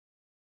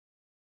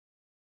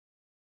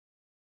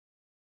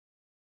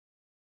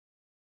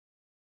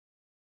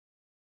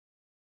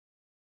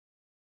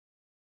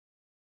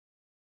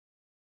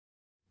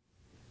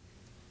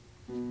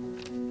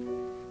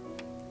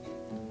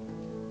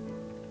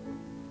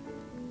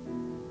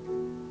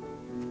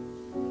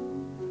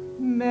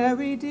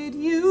Mary, did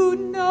you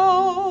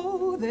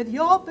know that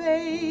your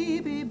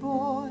baby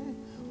boy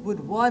would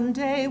one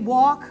day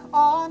walk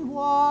on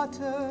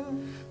water?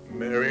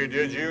 Mary,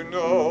 did you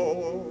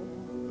know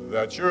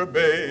that your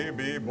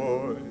baby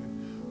boy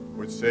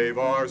would save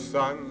our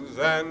sons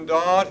and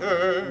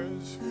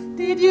daughters?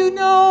 Did you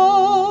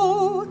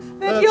know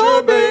that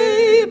your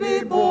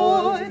baby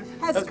boy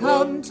has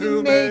come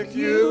to make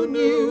you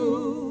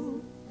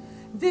new?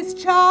 This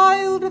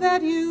child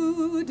that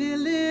you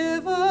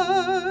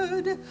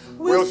delivered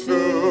will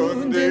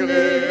soon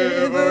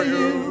deliver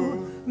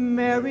you.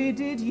 Mary,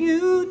 did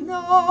you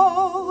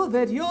know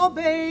that your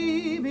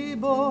baby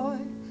boy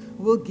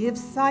will give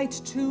sight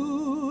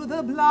to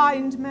the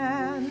blind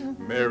man?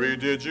 Mary,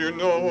 did you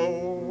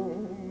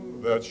know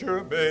that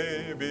your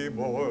baby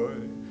boy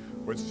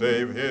would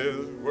save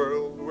his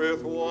world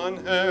with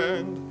one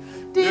hand?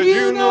 Did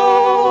you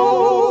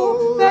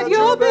know that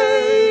your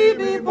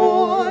baby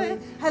boy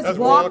has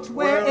walked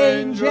where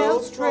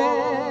angels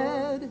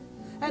tread?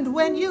 And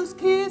when you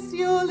kiss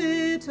your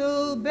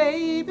little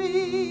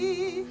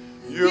baby,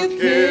 you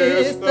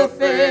kiss the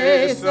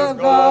face of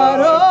God.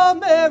 Oh,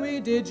 Mary,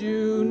 did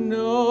you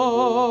know?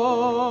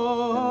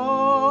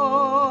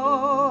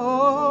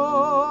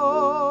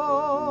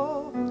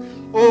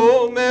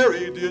 Oh,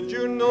 Mary, did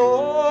you know?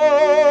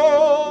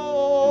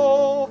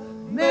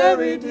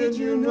 Mary, did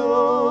you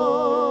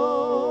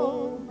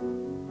know?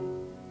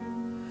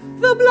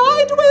 The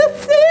blind will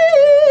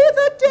see,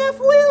 the deaf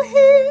will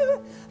hear,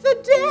 the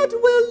dead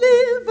will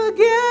live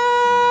again.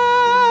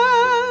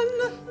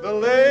 The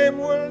lame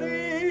will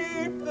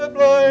leap, the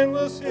blind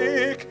will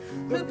seek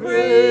The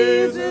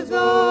praises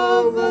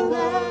of the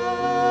Lamb.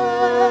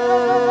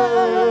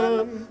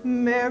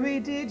 Mary,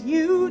 did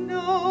you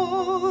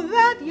know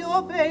that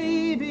your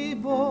baby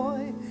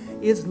boy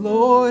is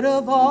Lord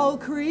of all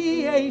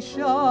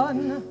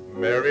creation?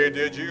 Mary,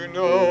 did you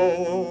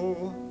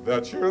know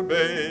that your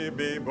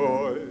baby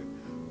boy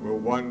will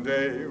one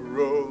day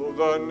rule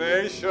the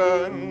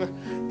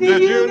nation?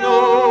 Did you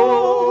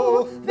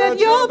know that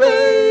your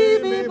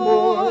baby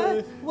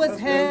boy was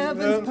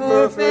heaven's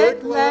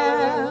perfect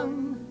lamb?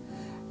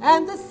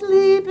 And the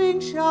sleeping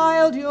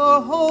child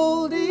you're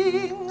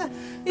holding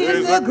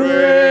is the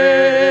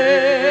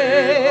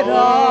great I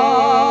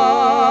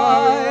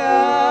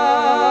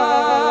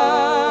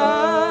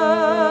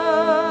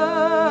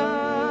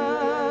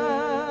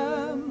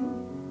am.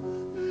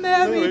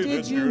 Mary,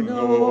 did you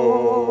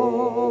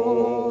know?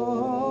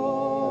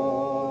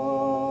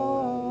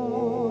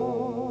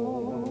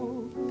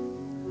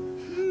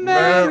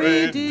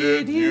 Mary,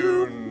 did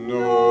you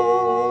know?